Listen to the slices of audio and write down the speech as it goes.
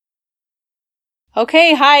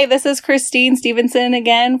Okay, hi, this is Christine Stevenson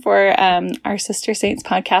again for our Sister Saints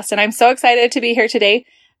podcast, and I'm so excited to be here today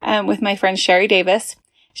with my friend Cherie Davis.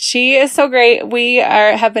 She is so great. We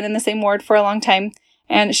have been in the same ward for a long time,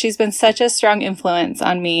 and she's been such a strong influence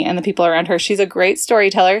on me and the people around her. She's a great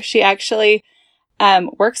storyteller. She actually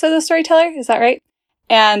works as a storyteller, is that right?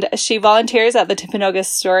 And she volunteers at the Timpanogos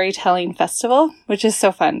Storytelling Festival, which is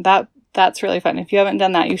so fun. That's really fun. If you haven't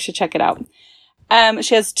done that, you should check it out.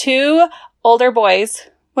 She has two older boys.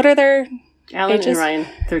 What are their Alan ages? And Ryan.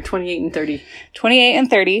 They're 28 and 30. 28 and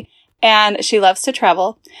 30. And she loves to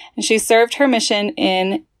travel. And she served her mission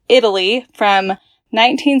in Italy from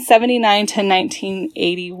 1979 to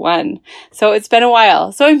 1981. So it's been a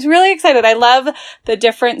while. So I'm really excited. I love the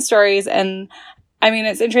different stories. And I mean,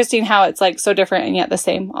 it's interesting how it's like so different and yet the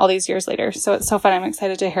same all these years later. So it's so fun. I'm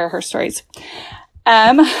excited to hear her stories.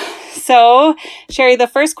 So Cherie, the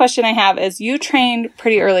first question I have is, you trained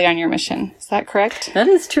pretty early on your mission. Is that correct? That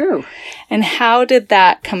is true. And how did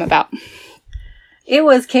that come about?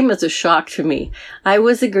 It came as a shock to me. I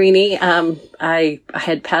was a greenie. I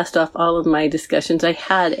had passed off all of my discussions. I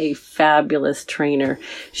had a fabulous trainer.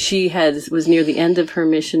 She was near the end of her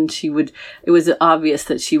mission. It was obvious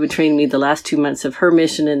that she would train me the last 2 months of her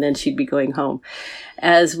mission, and then she'd be going home.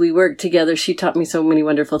 As we worked together, she taught me so many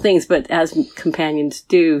wonderful things, but as companions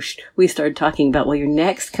do, we started talking about, well, your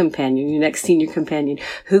next companion, your next senior companion,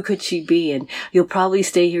 who could she be? And you'll probably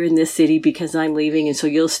stay here in this city because I'm leaving, and so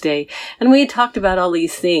you'll stay. And we talked about all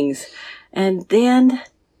these things. And then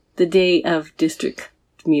the day of district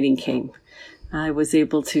meeting came. I was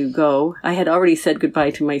able to go. I had already said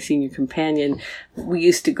goodbye to my senior companion. We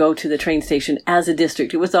used to go to the train station as a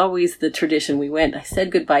district. It was always the tradition. We went. I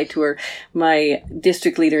said goodbye to her. My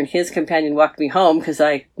district leader and his companion walked me home because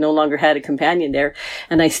I no longer had a companion there.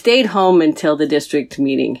 And I stayed home until the district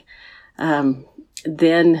meeting.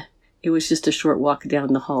 Then it was just a short walk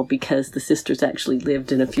down the hall because the sisters actually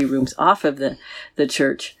lived in a few rooms off of the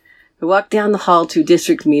church. I walked down the hall to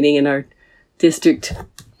district meeting, and our district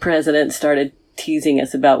president started teasing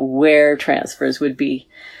us about where transfers would be.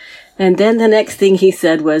 And then the next thing he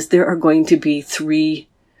said was, there are going to be 3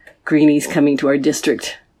 greenies coming to our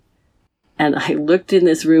district. And I looked in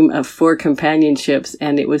this room of 4 companionships,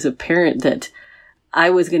 and it was apparent that I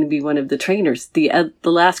was going to be one of the trainers. The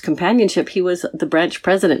last companionship, he was the branch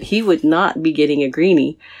president. He would not be getting a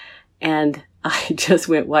greenie. And I just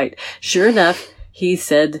went white. Sure enough, he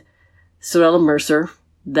said, Sorella Mercer,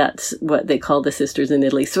 that's what they call the sisters in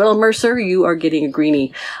Italy. Sorella Mercer, you are getting a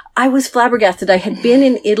greenie. I was flabbergasted. I had been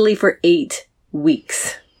in Italy for 8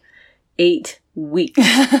 weeks. 8 weeks.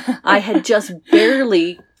 I had just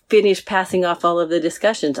barely finished passing off all of the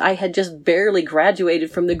discussions. I had just barely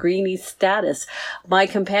graduated from the greenie status. My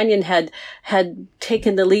companion had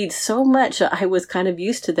taken the lead so much, I was kind of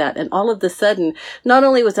used to that. And all of a sudden, not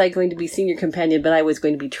only was I going to be senior companion, but I was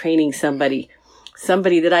going to be training somebody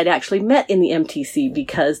that I'd actually met in the MTC,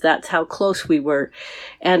 because that's how close we were.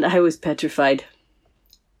 And I was petrified.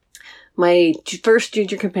 My first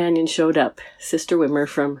junior companion showed up, Sister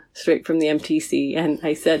Wimmer, straight from the MTC. And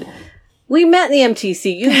I said, we met in the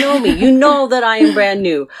MTC. You know me. You know that I am brand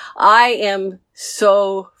new. I am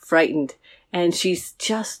so frightened. And she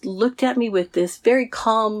just looked at me with this very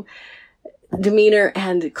calm demeanor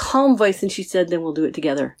and calm voice, and she said, then we'll do it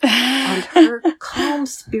together. And her calm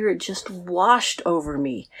spirit just washed over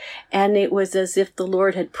me. And it was as if the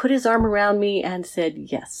Lord had put his arm around me and said,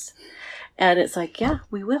 yes. And it's like, yeah,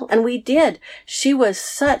 we will. And we did. She was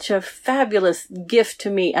such a fabulous gift to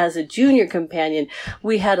me as a junior companion.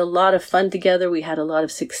 We had a lot of fun together. We had a lot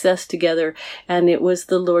of success together. And it was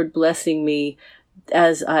the Lord blessing me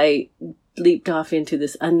as I leaped off into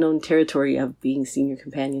this unknown territory of being senior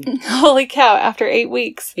companion. Holy cow, after 8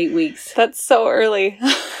 weeks. 8 weeks. That's so early.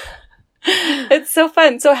 It's so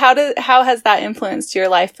fun. So how has that influenced your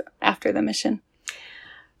life after the mission?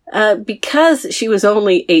 Because she was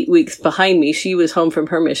only 8 weeks behind me, she was home from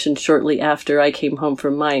her mission shortly after I came home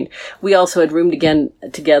from mine. We also had roomed again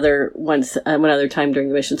together one other time during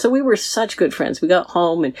the mission. So we were such good friends. We got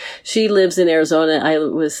home, and she lives in Arizona. I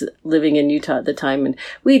was living in Utah at the time, and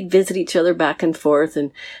we'd visit each other back and forth.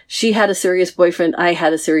 And she had a serious boyfriend. I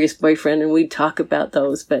had a serious boyfriend, and we'd talk about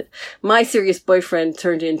those. But my serious boyfriend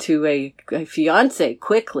turned into a fiance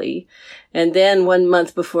quickly. And then 1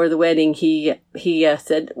 month before the wedding, he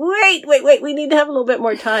said, wait, we need to have a little bit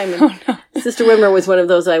more time. And Sister Wimmer was one of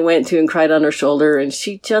those I went to and cried on her shoulder, and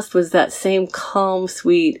she just was that same calm,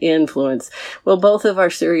 sweet influence. Well, both of our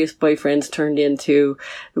serious boyfriends turned into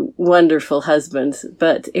wonderful husbands,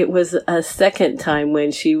 but it was a second time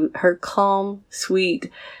when her calm, sweet,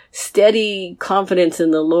 steady confidence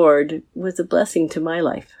in the Lord was a blessing to my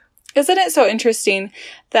life. Isn't it so interesting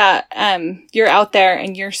that you're out there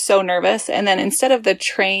and you're so nervous, and then instead of the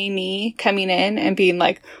trainee coming in and being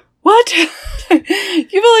like, what? You've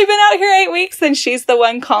only been out here 8 weeks, and she's the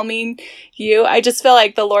one calming you. I just feel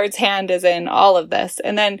like the Lord's hand is in all of this.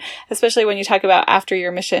 And then, especially when you talk about after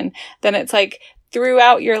your mission, then it's like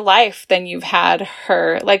throughout your life, then you've had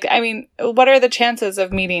her. Like, I mean, what are the chances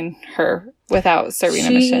of meeting her without serving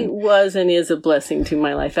a mission? She was and is a blessing to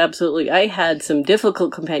my life. Absolutely. I had some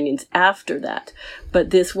difficult companions after that.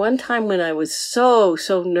 But this one time when I was so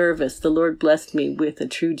nervous, the Lord blessed me with a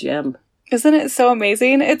true gem. Isn't it so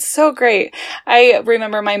amazing? It's so great. I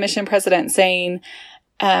remember my mission president saying,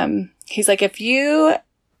 he's like, if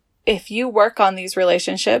you work on these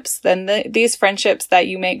relationships, then these friendships that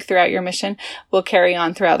you make throughout your mission will carry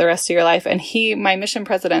on throughout the rest of your life. And my mission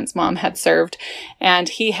president's mom had served, and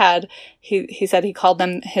he said he called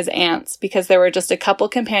them his aunts, because there were just a couple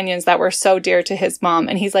companions that were so dear to his mom.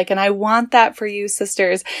 And he's like, and I want that for you,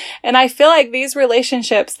 sisters. And I feel like these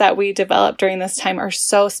relationships that we develop during this time are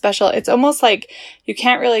so special. It's almost like you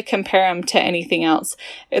can't really compare them to anything else.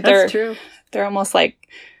 That's true. They're almost like,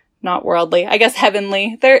 not worldly, I guess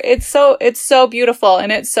heavenly. It's so beautiful,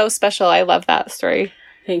 and it's so special. I love that story.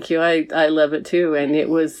 Thank you. I love it too. And it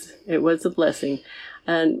was a blessing.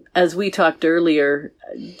 And as we talked earlier,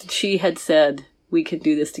 she had said we could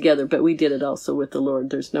do this together, but we did it also with the Lord.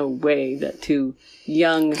 There's no way that two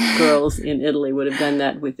young girls in Italy would have done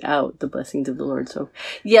that without the blessings of the Lord. So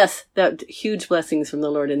yes, that huge blessings from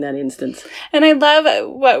the Lord in that instance. And I love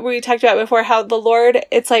what we talked about before, how the Lord,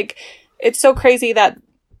 it's so crazy that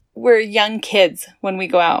we're young kids when we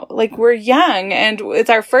go out. Like, we're young, and it's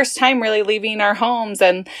our first time really leaving our homes.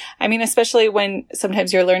 And I mean, especially when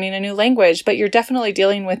sometimes you're learning a new language, but you're definitely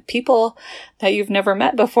dealing with people that you've never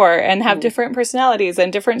met before and have different personalities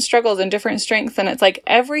and different struggles and different strengths. And it's like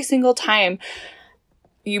every single time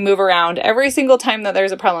you move around, every single time that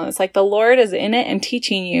there's a problem, it's like the Lord is in it and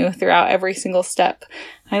teaching you throughout every single step.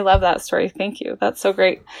 I love that story. Thank you. That's so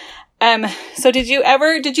great. So did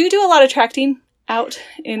you do a lot of tracting out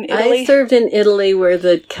in Italy? I served in Italy, where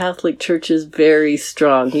the Catholic Church is very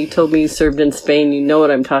strong. You told me you served in Spain. You know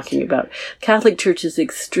what I'm talking about. Catholic Church is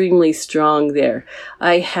extremely strong there.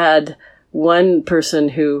 I had one person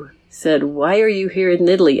who said, "Why are you here in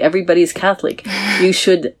Italy? Everybody's Catholic. You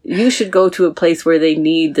should go to a place where they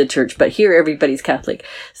need the church, but here everybody's Catholic."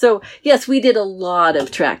 So yes, we did a lot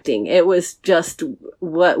of tracting. It was just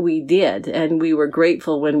what we did, and we were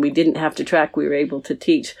grateful when we didn't have to track. We were able to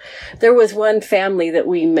teach. There was one family that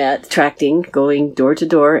we met tracting, going door to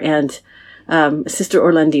door, and Sister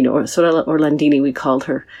Orlandino, or Sorella Orlandini, we called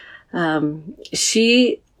her.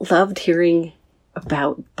 She loved hearing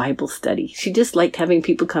about Bible study. She just liked having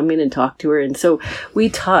people come in and talk to her. And so we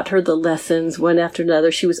taught her the lessons one after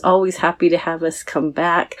another. She was always happy to have us come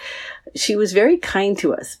back. She was very kind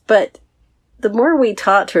to us. But the more we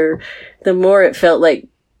taught her, the more it felt like,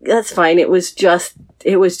 that's fine. It was just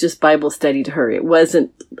Bible study to her. It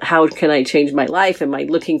wasn't, how can I change my life? Am I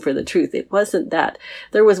looking for the truth? It wasn't that.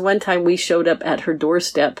 There was one time we showed up at her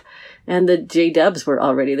doorstep, and the J-Dubs were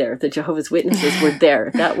already there. The Jehovah's Witnesses were there.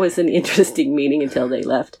 That was an interesting meeting until they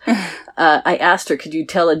left. I asked her, could you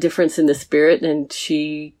tell a difference in the spirit? And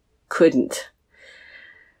she couldn't.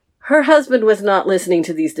 Her husband was not listening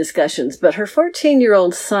to these discussions, but her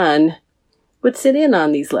 14-year-old son would sit in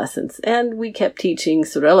on these lessons. And we kept teaching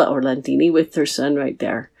Sorella Orlandini with her son right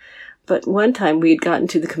there. But one time we had gotten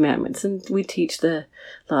to the commandments, and we teach the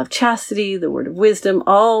law of chastity, the word of wisdom,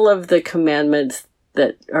 all of the commandments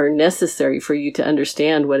that are necessary for you to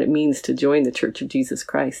understand what it means to join the Church of Jesus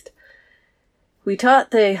Christ. We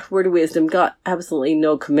taught the word of wisdom, got absolutely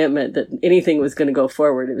no commitment that anything was going to go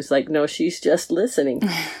forward. It was like, no, she's just listening.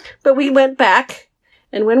 But we went back,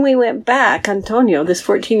 and when we went back, Antonio, this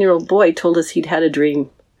 14-year-old boy, told us he'd had a dream.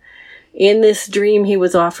 In this dream, he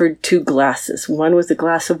was offered 2 glasses. One was a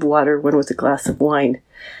glass of water, one was a glass of wine.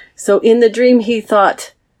 So in the dream, he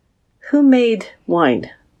thought, who made wine?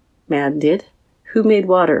 Man did. Who made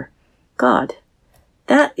water? God.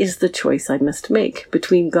 That is the choice I must make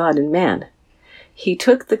between God and man. He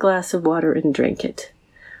took the glass of water and drank it.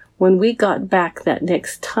 When we got back that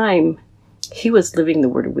next time, he was living the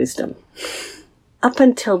word of wisdom. Up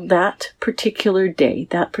until that particular day,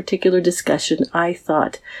 that particular discussion, I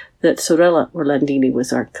thought that Sorella Orlandini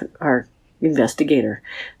was our investigator.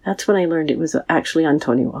 That's when I learned it was actually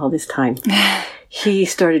Antonio all this time. He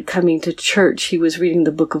started coming to church. He was reading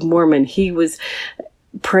the Book of Mormon. He was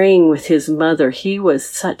praying with his mother. He was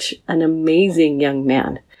such an amazing young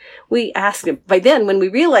man. we asked him. By then, when we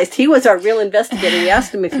realized he was our real investigator, we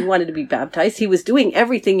asked him if he wanted to be baptized. He was doing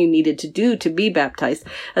everything you needed to do to be baptized.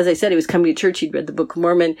 As I said, he was coming to church. He'd read the Book of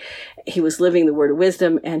Mormon. He was living the word of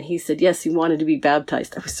wisdom. And he said, yes, he wanted to be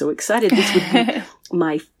baptized. I was so excited. This would be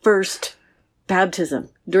my first baptism.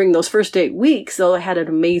 During those first 8 weeks, though, I had an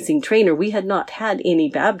amazing trainer. We had not had any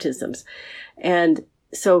baptisms. And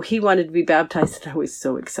so he wanted to be baptized, and I was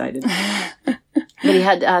so excited. But he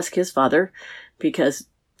had to ask his father, because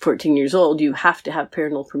 14 years old, you have to have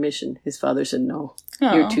parental permission. His father said, no,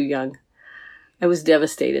 you're too young. I was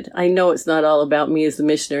devastated. I know it's not all about me as the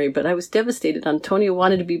missionary, but I was devastated. Antonio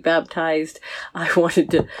wanted to be baptized. I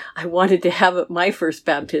wanted to have my first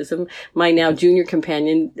baptism, my now junior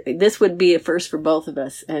companion. This would be a first for both of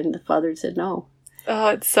us. And the father said no. Oh,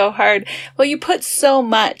 it's so hard. Well, you put so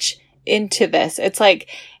much into this. It's like,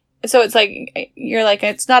 you're like,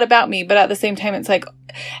 it's not about me, but at the same time, it's like,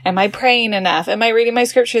 am I praying enough? Am I reading my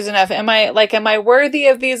scriptures enough? Am I worthy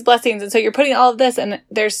of these blessings? And so you're putting all of this, and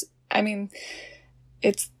it's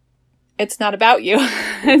not about you.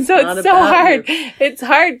 And so it's so hard. It's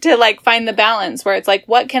hard to like find the balance where it's like,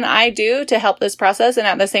 what can I do to help this process? And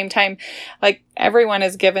at the same time, like everyone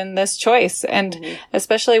is given this choice. And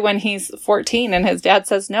especially when he's 14 and his dad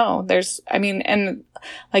says no, and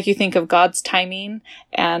like you think of God's timing,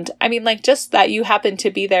 and like just that you happen to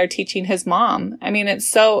be there teaching his mom. It's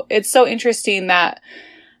so interesting that,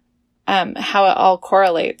 how it all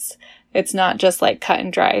correlates. It's not just like cut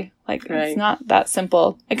and dry. Like, right. It's not that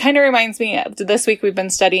simple. It kind of reminds me, this week we've been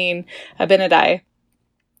studying Abinadi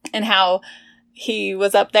and how he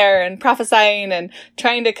was up there and prophesying and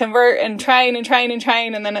trying to convert and trying.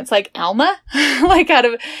 And then it's like Alma, like out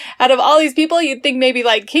of all these people, you'd think maybe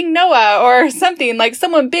like King Noah or something, like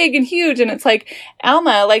someone big and huge. And it's like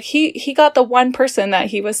Alma, like he got the one person that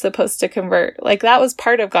he was supposed to convert. Like that was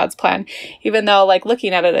part of God's plan, even though like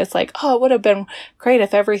looking at it, it's like, oh, it would have been great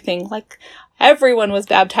if everyone was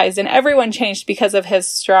baptized and everyone changed because of his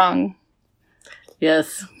strong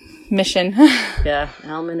mission. Yeah,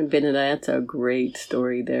 Alman and Abinadi, that's a great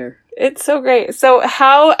story there. It's so great. So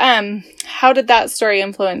how did that story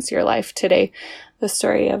influence your life today? The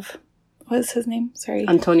story of, what is his name? Sorry.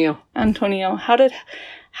 Antonio. How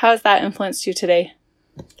has that influenced you today?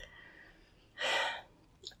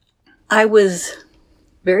 I was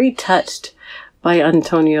very touched by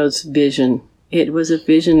Antonio's vision. It was a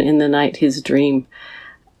vision in the night, his dream.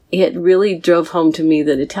 It really drove home to me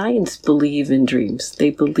that Italians believe in dreams. They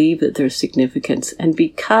believe that there's significance. And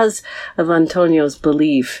because of Antonio's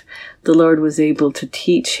belief, the Lord was able to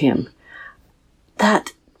teach him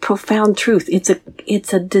that profound truth. It's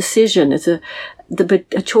a decision. It's a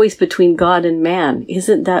choice between God and man.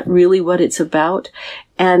 Isn't that really what it's about?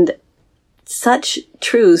 And such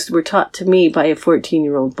truths were taught to me by a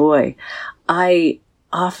 14-year-old boy. I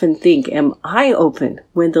often think, am I open?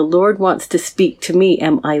 When the Lord wants to speak to me,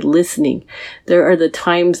 am I listening? There are the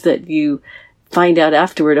times that you find out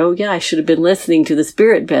afterward, oh yeah, I should have been listening to the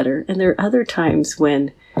Spirit better. And there are other times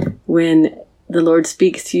when the Lord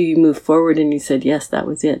speaks to you, you move forward and you said, yes, that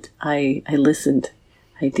was it. I listened.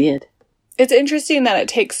 I did. It's interesting that it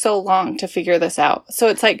takes so long to figure this out. So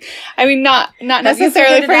it's like, not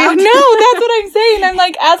necessarily for you. No, that's what I'm saying. I'm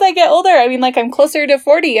like, as I get older, I'm closer to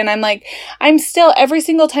 40 and I'm still, every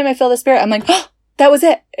single time I feel the Spirit, I'm like, oh, that was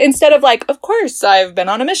it. Instead of like, of course, I've been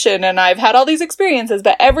on a mission and I've had all these experiences,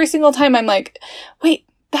 but every single time I'm like, wait,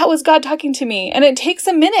 that was God talking to me. And it takes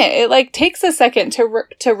a minute. It takes a second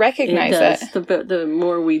to recognize it. The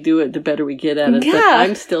more we do it, the better we get at it. Yeah. But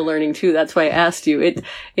I'm still learning too. That's why I asked you.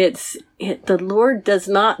 The Lord does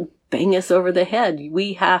not bang us over the head.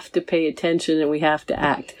 We have to pay attention and we have to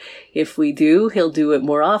act. If we do, he'll do it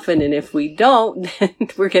more often. And if we don't, then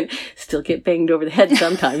we're going to still get banged over the head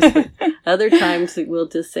sometimes. But other times we'll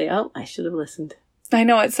just say, oh, I should have listened. I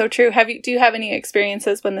know, it's so true. Do you have any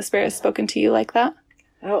experiences when the Spirit has spoken to you like that?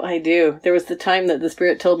 Oh, I do. There was the time that the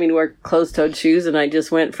Spirit told me to wear closed-toed shoes, and I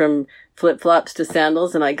just went from flip-flops to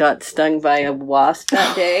sandals, and I got stung by a wasp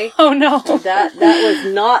that day. Oh, no. That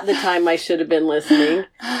was not the time I should have been listening.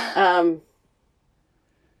 Hang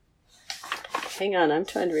on, I'm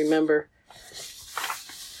trying to remember.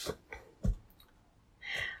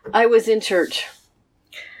 I was in church.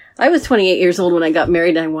 I was 28 years old when I got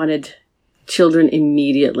married, and I wanted children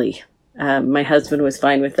immediately. My husband was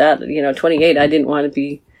fine with that. 28, I didn't want to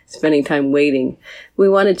be spending time waiting. We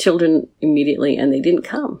wanted children immediately, and they didn't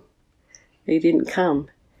come.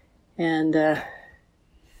 And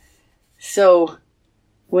so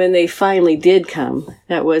when they finally did come,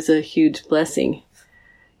 that was a huge blessing.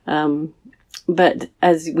 But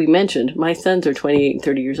as we mentioned, my sons are 28 and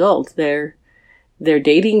 30 years old. They're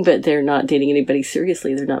dating, but they're not dating anybody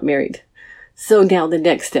seriously. They're not married. So now the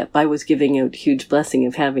next step, I was giving out huge blessing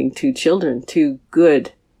of having 2 children, 2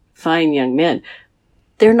 good, fine young men.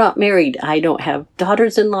 They're not married. I don't have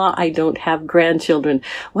daughters-in-law. I don't have grandchildren.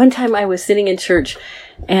 One time I was sitting in church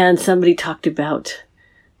and somebody talked about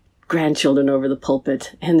grandchildren over the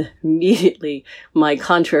pulpit. And immediately my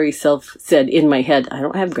contrary self said in my head, I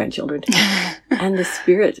don't have grandchildren. And the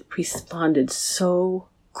Spirit responded so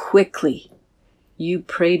quickly. You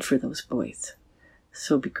prayed for those boys.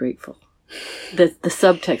 So be grateful. The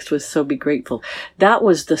subtext was so be grateful. That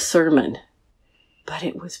was the sermon. But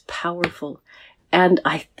it was powerful. And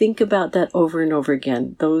I think about that over and over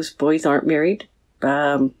again. Those boys aren't married.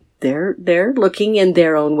 They're looking in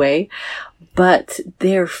their own way, but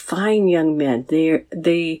they're fine young men.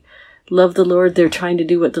 They love the Lord. They're trying to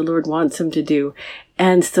do what the Lord wants them to do.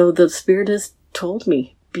 And so the Spirit has told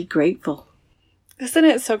me, be grateful. Isn't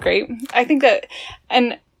it so great? I think that,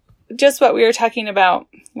 and just what we were talking about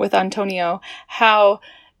with Antonio, how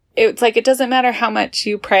it's like, it doesn't matter how much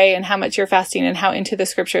you pray and how much you're fasting and how into the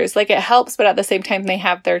scriptures, like it helps, but at the same time, they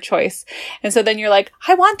have their choice. And so then you're like,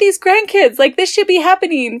 I want these grandkids. Like this should be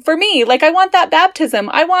happening for me. Like I want that baptism.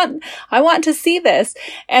 I want to see this.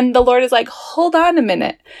 And the Lord is like, hold on a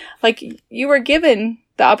minute. Like you were given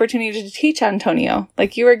the opportunity to teach Antonio.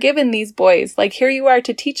 Like you were given these boys, like here you are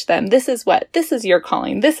to teach them. This is your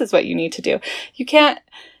calling. This is what you need to do. You can't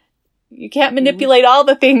manipulate all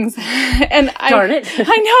the things. And Darn it.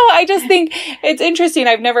 I know. I just think it's interesting.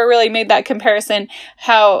 I've never really made that comparison,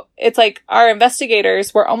 how it's like our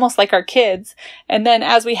investigators were almost like our kids. And then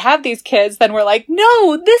as we have these kids, then we're like,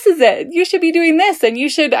 no, this is it. You should be doing this. And you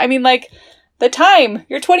should, like the time,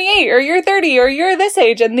 you're 28 or you're 30 or you're this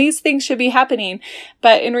age and these things should be happening.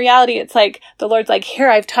 But in reality, it's like the Lord's like,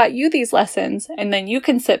 here, I've taught you these lessons and then you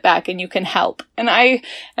can sit back and you can help. And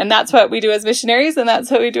that's what we do as missionaries and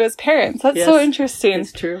that's what we do as parents. That's so interesting.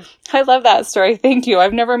 It's true. I love that story. Thank you.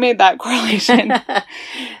 I've never made that correlation.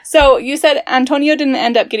 So you said Antonio didn't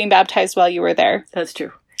end up getting baptized while you were there. That's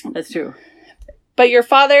true. But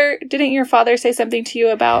didn't your father say something to you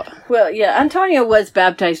about? Well, yeah, Antonio was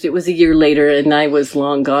baptized. It was a year later, and I was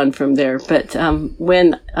long gone from there. But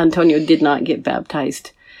when Antonio did not get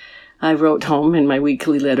baptized, I wrote home in my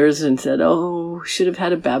weekly letters and said, should have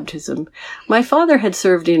had a baptism. My father had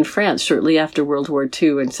served in France shortly after World War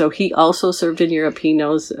II, and so he also served in Europe. He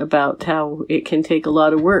knows about how it can take a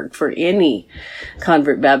lot of work for any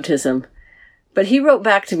convert baptism. But he wrote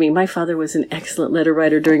back to me. My father was an excellent letter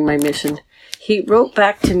writer during my mission. He wrote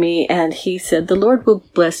back to me and he said, the Lord will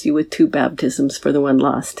bless you with 2 baptisms for the one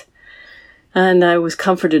lost. And I was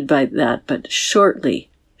comforted by that. But shortly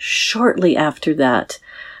after that,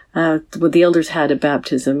 the elders had a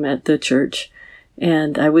baptism at the church.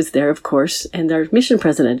 And I was there, of course, and our mission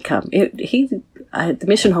president had come. The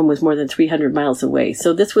mission home was more than 300 miles away,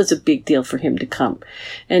 so this was a big deal for him to come.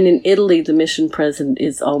 And in Italy, the mission president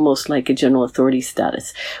is almost like a general authority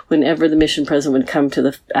status. Whenever the mission president would come to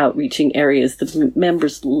the outreaching areas, the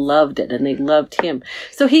members loved it, and they loved him.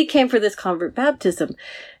 So he came for this convert baptism.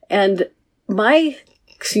 And my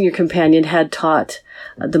senior companion had taught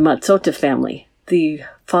the Matsota family. The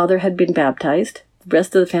father had been baptized. The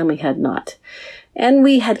rest of the family had not. And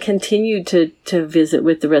we had continued to visit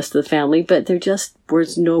with the rest of the family, but there just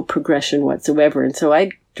was no progression whatsoever. And so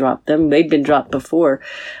I dropped them. They'd been dropped before.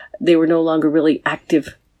 They were no longer really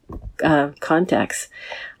active contacts.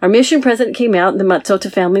 Our mission president came out, and the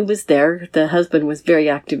Matsota family was there. The husband was very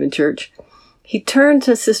active in church. He turned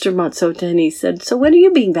to Sister Matsota and he said, so when are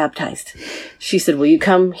you being baptized? She said, will you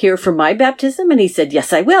come here for my baptism? And he said,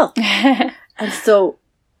 yes, I will. And so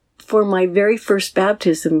for my very first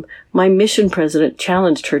baptism, my mission president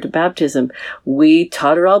challenged her to baptism. We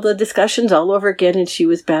taught her all the discussions all over again, and she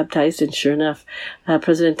was baptized. And sure enough,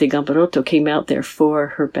 Presidente Gambaroto came out there for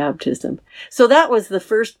her baptism. So that was the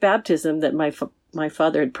first baptism that my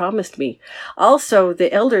father had promised me. Also,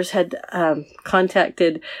 the elders had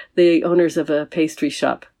contacted the owners of a pastry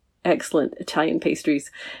shop. Excellent Italian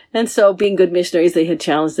pastries. And so, being good missionaries, they had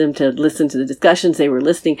challenged them to listen to the discussions. They were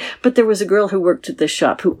listening. But there was a girl who worked at the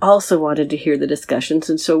shop who also wanted to hear the discussions.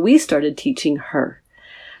 And so we started teaching her.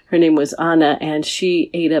 Her name was Anna, and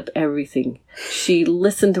she ate up everything. She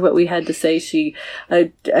listened to what we had to say. She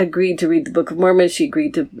agreed to read the Book of Mormon. She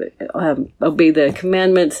agreed to obey the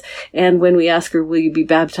commandments. And when we asked her, will you be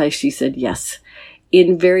baptized? She said yes.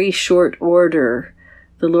 In very short order,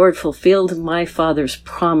 the Lord fulfilled my father's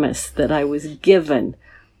promise that I was given.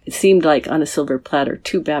 It seemed like on a silver platter,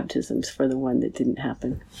 2 baptisms for the one that didn't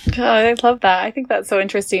happen. Oh, I love that. I think that's so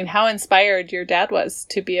interesting how inspired your dad was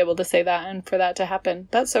to be able to say that and for that to happen.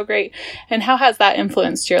 That's so great. And how has that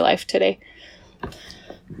influenced your life today?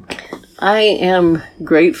 I am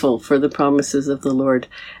grateful for the promises of the Lord.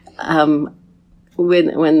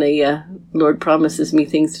 When the Lord promises me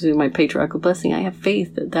things through my patriarchal blessing, I have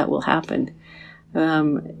faith that that will happen.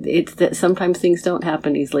 It's that sometimes things don't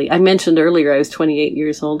happen easily. I mentioned earlier I was 28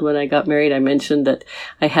 years old when I got married. I mentioned that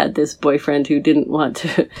I had this boyfriend who didn't want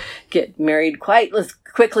to get married quite as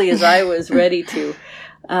quickly as I was ready to.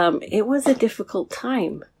 It was a difficult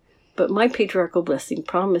time, but my patriarchal blessing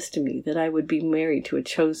promised to me that I would be married to a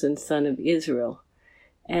chosen son of Israel.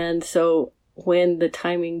 And so when the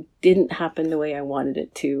timing didn't happen the way I wanted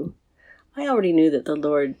it to, I already knew that the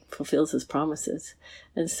Lord fulfills his promises.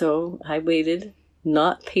 And so I waited.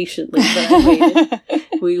 Not patiently, but I waited.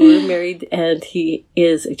 We were married, and he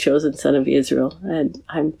is a chosen son of Israel, and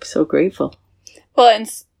I'm so grateful. Well,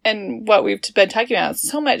 and what we've been talking about,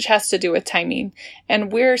 so much has to do with timing.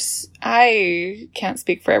 And I can't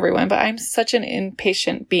speak for everyone, but I'm such an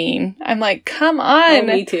impatient being. I'm like, come on. Oh,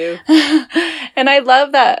 me too. And I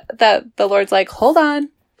love that the Lord's like, hold on,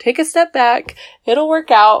 take a step back. It'll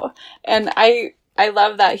work out. And I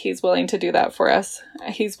love that he's willing to do that for us.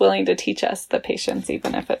 He's willing to teach us the patience,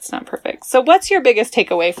 even if it's not perfect. So what's your biggest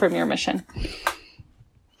takeaway from your mission?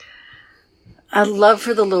 A love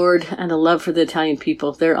for the Lord and a love for the Italian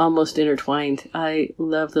people. They're almost intertwined. I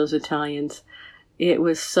love those Italians. It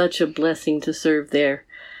was such a blessing to serve there.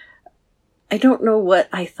 I don't know what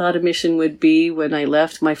I thought a mission would be when I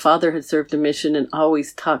left. My father had served a mission and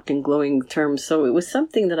always talked in glowing terms, so it was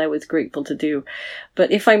something that I was grateful to do.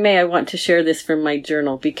 But if I may, I want to share this from my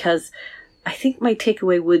journal because I think my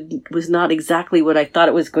takeaway was not exactly what I thought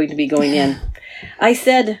it was going to be going in. I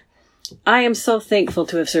said, I am so thankful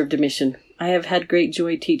to have served a mission. I have had great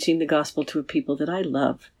joy teaching the gospel to a people that I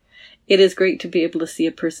love. It is great to be able to see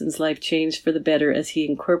a person's life change for the better as he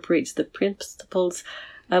incorporates the principles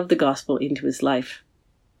of the gospel into his life.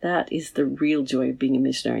 That is the real joy of being a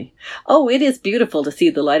missionary. Oh, it is beautiful to see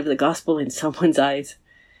the light of the gospel in someone's eyes.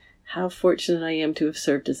 How fortunate I am to have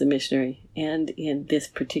served as a missionary and in this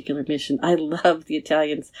particular mission. I love the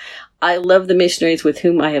Italians. I love the missionaries with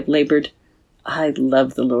whom I have labored. I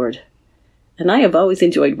love the Lord. And I have always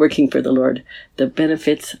enjoyed working for the Lord. The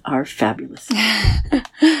benefits are fabulous.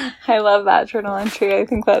 I love that journal entry. I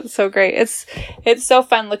think that's so great. It's so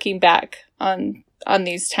fun looking back on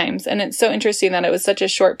these times. And it's so interesting that it was such a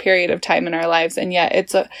short period of time in our lives. And yet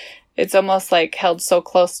it's almost like held so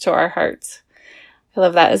close to our hearts. I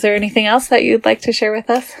love that. Is there anything else that you'd like to share with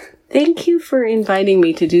us? Thank you for inviting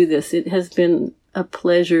me to do this. It has been a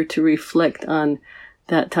pleasure to reflect on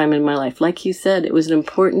that time in my life. Like you said, it was an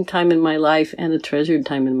important time in my life and a treasured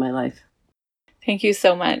time in my life. Thank you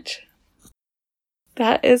so much.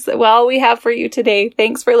 That is all we have for you today.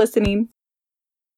 Thanks for listening.